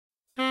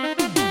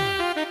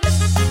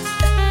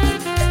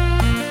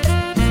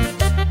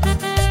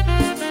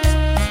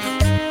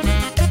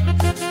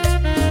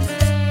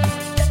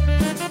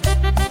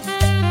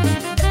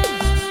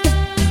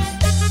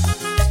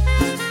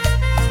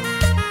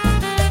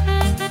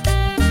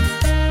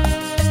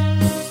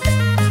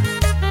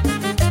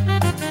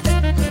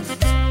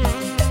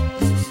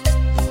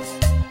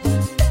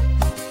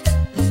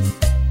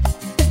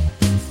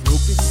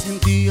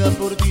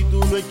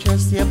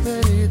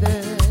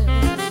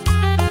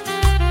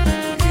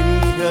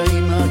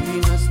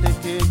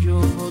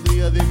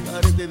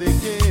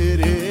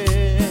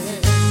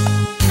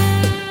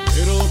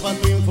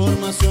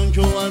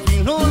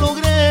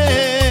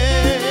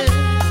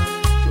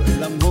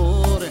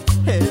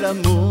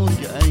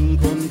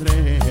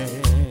encontré.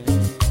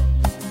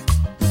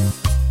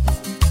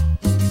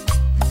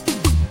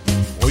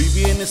 Hoy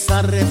vienes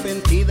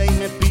arrepentida y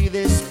me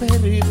pides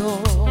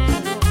perdón.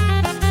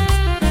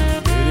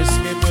 Quieres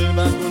que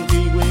vuelva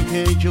contigo y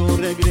que yo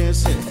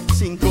regrese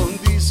sin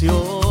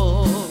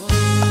condición.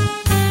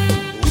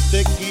 Tú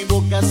te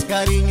equivocas,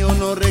 cariño,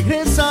 no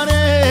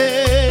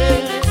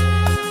regresaré.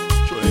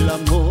 Yo el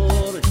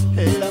amor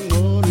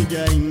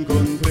ya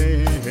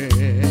encontré.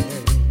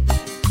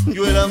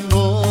 Yo el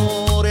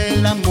amor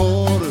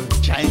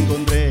ya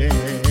encontré.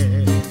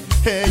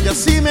 Ella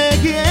sí me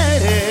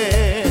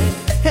quiere,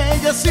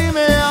 ella sí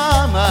me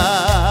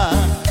ama,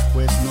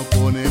 pues no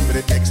pone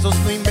pretextos,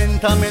 no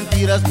inventa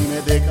mentiras ni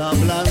me deja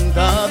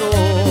plantado.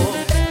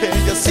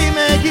 Ella sí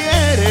me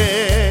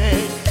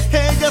quiere,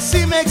 ella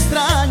sí me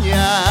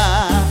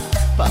extraña,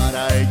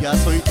 para ella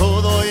soy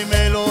todo y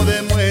me lo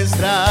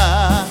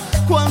demuestra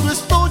cuando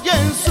estoy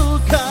en su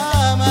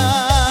cama.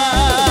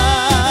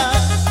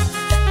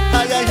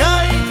 Ay, ay,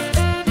 ay,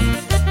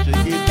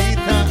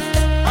 chiquitita.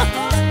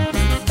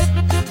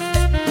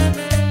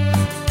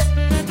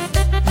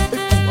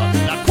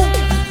 La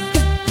cumbia.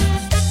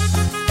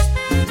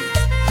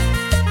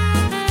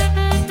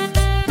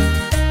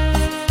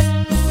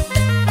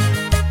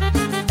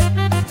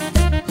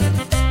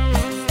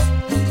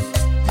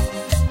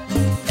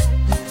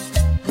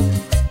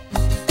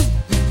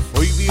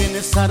 Hoy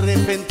vienes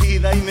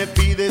arrepentida y me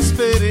pides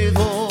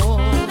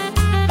perdón.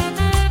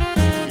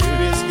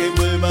 Quieres que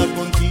vuelva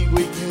contigo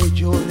y que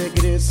yo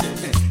regrese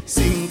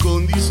sin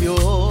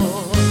condición.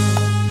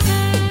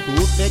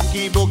 Tú te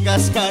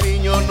equivocas,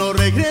 cariño, no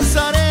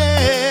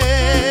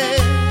regresaré.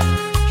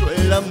 Yo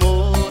el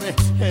amor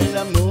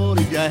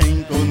ya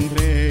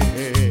encontré.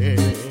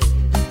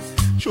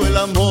 Yo el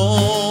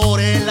amor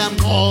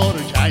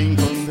ya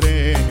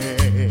encontré.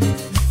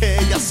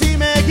 Ella sí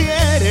me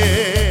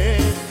quiere,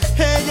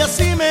 ella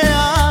sí me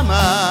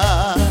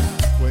ama,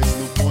 pues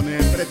no pone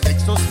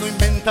pretextos, no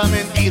inventa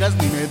mentiras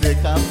ni me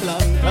deja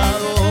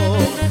plantado.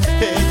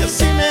 Ella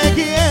sí me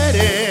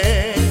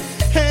quiere,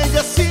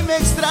 ella sí me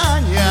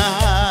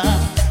extraña,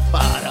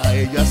 para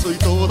ella soy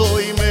todo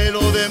y me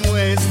lo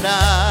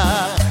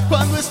demuestra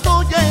cuando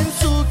estoy en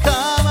su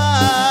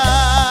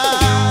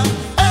cama.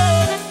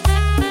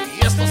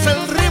 Y esto es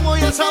el ritmo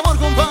y el sabor,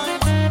 compadre,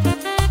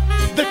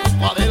 de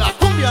compa de la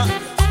cumbia.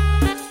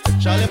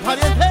 Échale,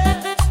 pariente.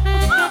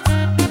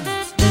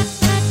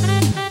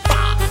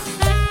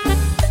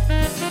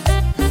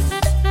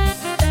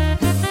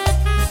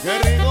 ¡Qué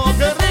rico,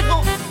 qué rico!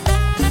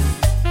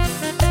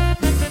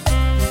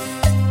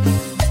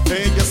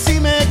 Ella sí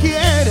me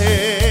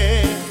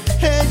quiere,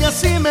 ella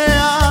sí me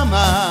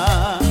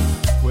ama,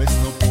 pues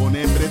no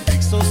pone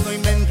pretextos, no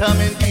inventa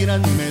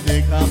mentiras ni me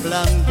deja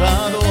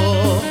plantado.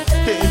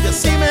 Ella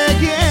sí me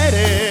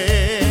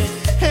quiere,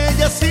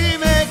 ella sí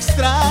me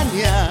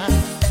extraña,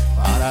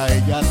 para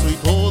ella soy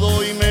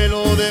todo y me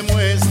lo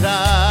demuestra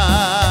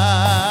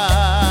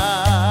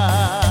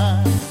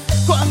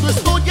cuando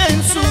estoy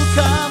en su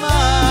cama.